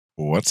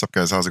What's up,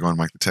 guys? How's it going?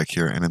 MikeTheTech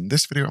here, and in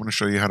this video I'm going to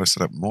show you how to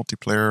set up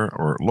multiplayer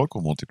or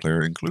local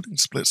multiplayer, including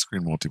split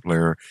screen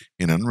multiplayer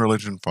in Unreal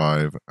Engine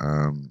 5,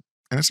 and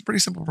it's a pretty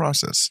simple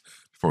process.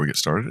 Before we get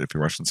started, if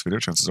you're watching this video,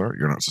 chances are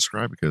you're not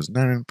subscribed because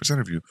 99%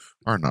 of you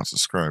are not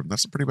subscribed, and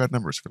that's a pretty bad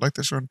number. So if you like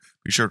this run,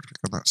 be sure to click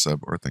on that sub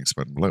or thanks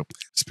button below.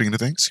 Speaking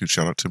of thanks, huge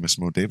shout out to Miss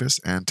Mo Davis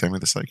and Tammy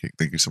the Psychic.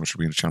 Thank you so much for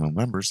being channel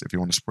members. If you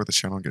want to support this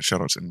channel and get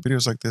shout outs in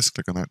videos like this,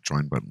 click on that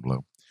join button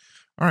below.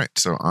 All right,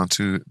 so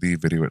onto the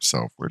video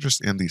itself. We're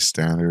just in the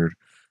standard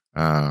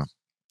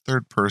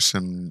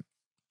third-person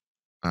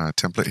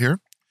template here.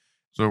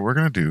 So what we're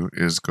going to do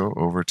is go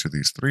over to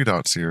these three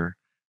dots here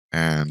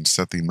and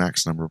set the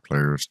max number of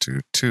players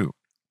to 2.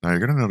 Now you're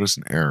going to notice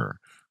an error.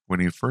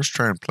 When you first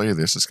try and play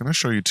this, it's going to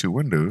show you 2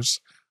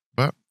 windows,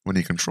 but when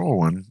you control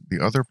one,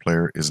 the other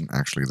player isn't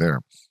actually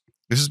there.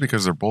 This is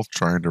because they're both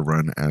trying to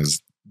run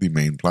as the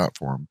main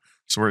platform.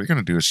 So what you're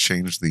going to do is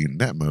change the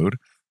net mode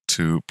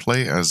to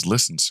play as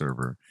listen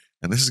server,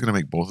 and this is going to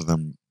make both of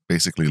them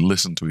basically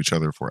listen to each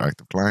other for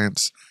active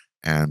clients.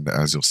 And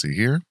as you'll see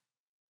here,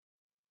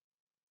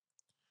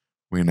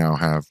 we now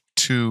have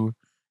 2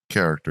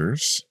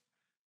 characters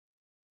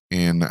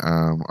in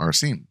our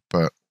scene.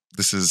 But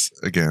this is,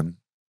 again,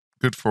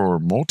 good for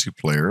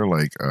multiplayer,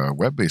 like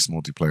web-based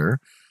multiplayer,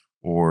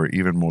 or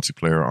even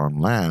multiplayer on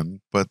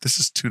LAN, but this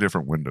is 2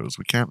 different windows.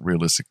 We can't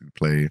realistically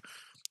play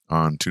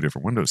on 2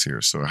 different windows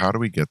here. So how do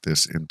we get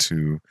this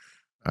into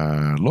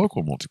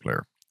local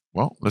multiplayer?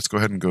 Well, let's go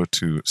ahead and go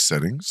to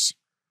settings,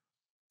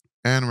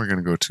 and we're going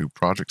to go to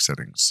project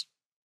settings.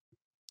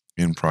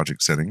 In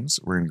project settings,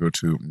 we're going to go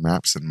to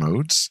maps and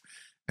modes,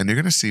 and you're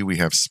going to see we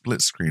have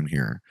split screen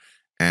here,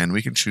 and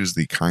we can choose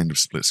the kind of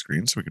split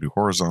screen. So we can do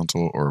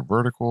horizontal or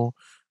vertical.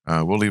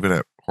 We'll leave it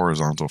at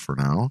horizontal for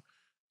now,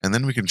 and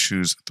then we can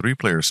choose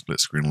 3-player split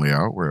screen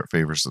layout where it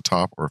favors the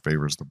top or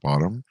favors the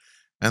bottom.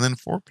 And then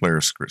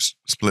 4-player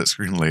split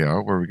screen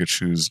layout where we could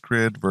choose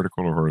grid,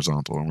 vertical, or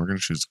horizontal, and we're going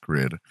to choose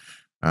grid.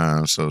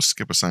 So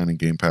skip assigning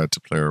gamepad to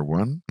player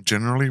 1.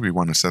 Generally, we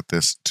want to set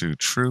this to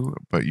true,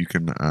 but you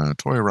can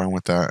toy around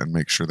with that and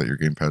make sure that your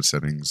gamepad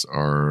settings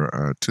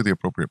are to the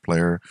appropriate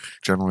player.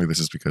 Generally, this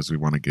is because we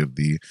want to give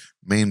the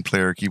main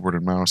player keyboard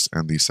and mouse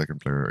and the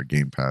second player a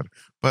gamepad,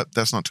 but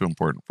that's not too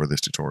important for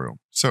this tutorial.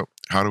 So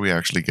how do we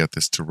actually get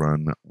this to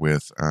run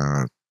with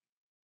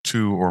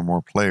 2 or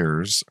more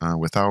players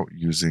without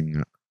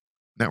using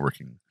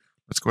networking?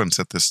 Let's go ahead and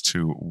set this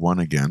to 1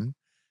 again.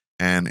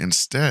 And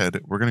instead,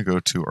 we're going to go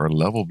to our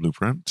level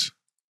blueprint.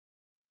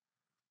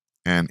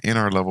 And in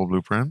our level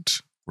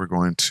blueprint, we're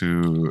going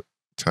to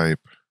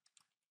type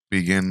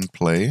begin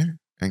play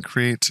and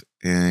create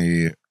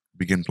a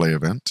begin play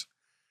event.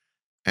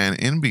 And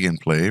in begin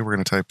play, we're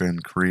going to type in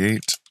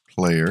create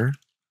player,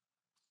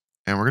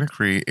 and we're going to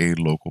create a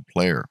local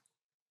player.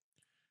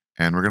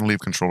 And we're going to leave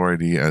controller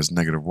ID as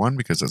 -1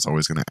 because that's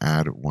always going to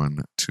add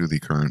 1 to the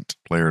current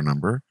player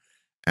number.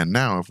 And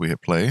now if we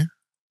hit play,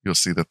 you'll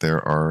see that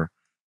there are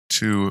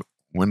 2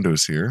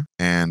 windows here,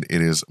 and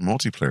it is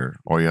multiplayer.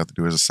 All you have to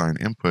do is assign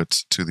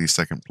inputs to the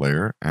second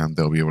player, and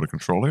they'll be able to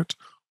control it.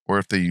 Or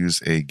if they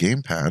use a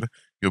gamepad,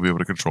 you'll be able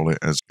to control it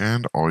as.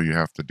 And all you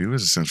have to do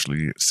is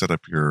essentially set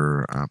up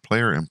your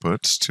player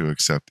inputs to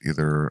accept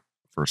either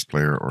first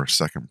player or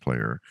second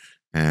player.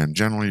 And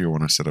generally, you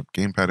want to set up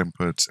gamepad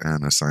inputs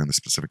and assign the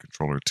specific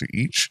controller to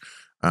each.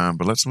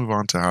 But let's move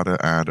on to how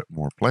to add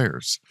more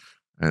players.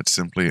 It's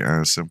simply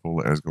as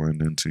simple as going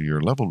into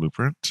your level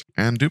blueprint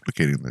and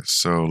duplicating this.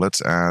 So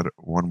let's add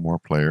 1 more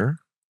player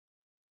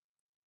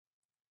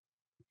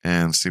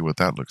and see what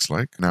that looks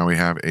like. Now we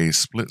have a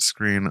split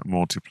screen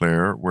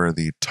multiplayer where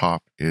the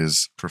top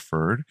is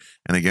preferred.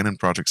 And again, in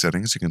project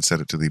settings, you can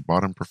set it to the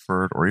bottom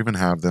preferred or even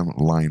have them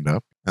lined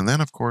up. And then,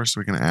 of course,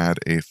 we can add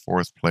a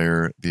 4th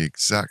player the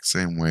exact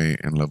same way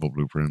in level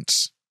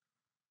blueprints.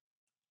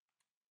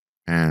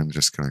 And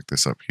just connect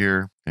this up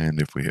here. And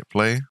if we hit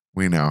play,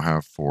 we now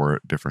have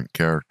 4 different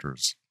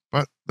characters,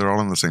 but they're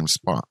all in the same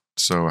spot.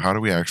 So how do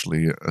we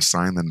actually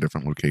assign them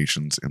different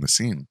locations in the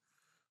scene?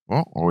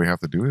 Well, all we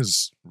have to do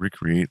is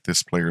recreate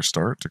this player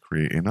start to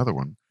create another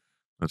one.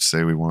 Let's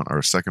say we want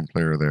our second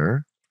player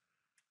there,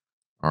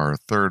 our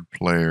third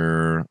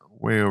player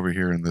way over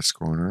here in this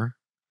corner,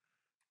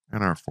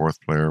 and our 4th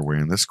player way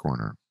in this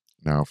corner.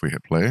 Now if we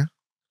hit play,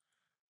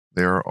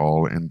 they are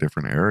all in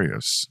different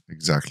areas.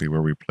 Exactly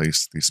where we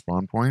place the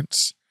spawn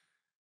points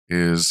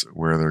is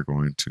where they're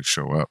going to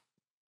show up.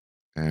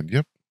 And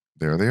yep,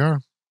 there they are.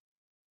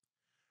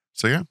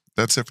 So yeah,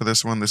 that's it for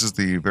this one. This is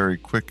the very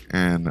quick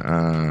and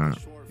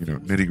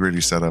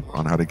nitty-gritty setup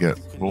on how to get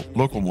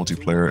local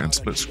multiplayer and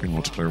split screen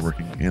multiplayer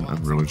working in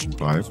Unreal Engine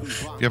 5.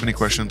 If you have any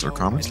questions or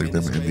comments, leave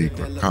them in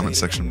the comment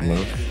section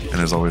below. And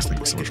as always, thank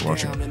you so much for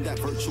watching.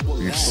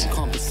 Peace.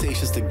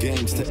 Conversations to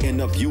games to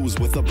interviews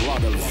with a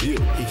broader view.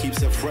 He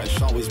keeps it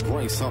fresh, always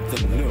brings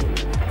something new.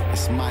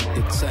 It's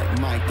MikeTheTech,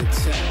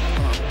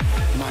 MikeTheTech,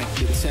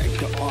 MikeTheTech,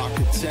 the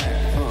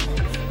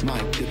architect,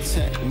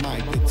 MikeTheTech,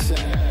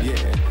 MikeTheTech,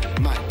 yeah,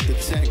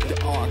 MikeTheTech,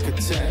 the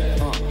architect,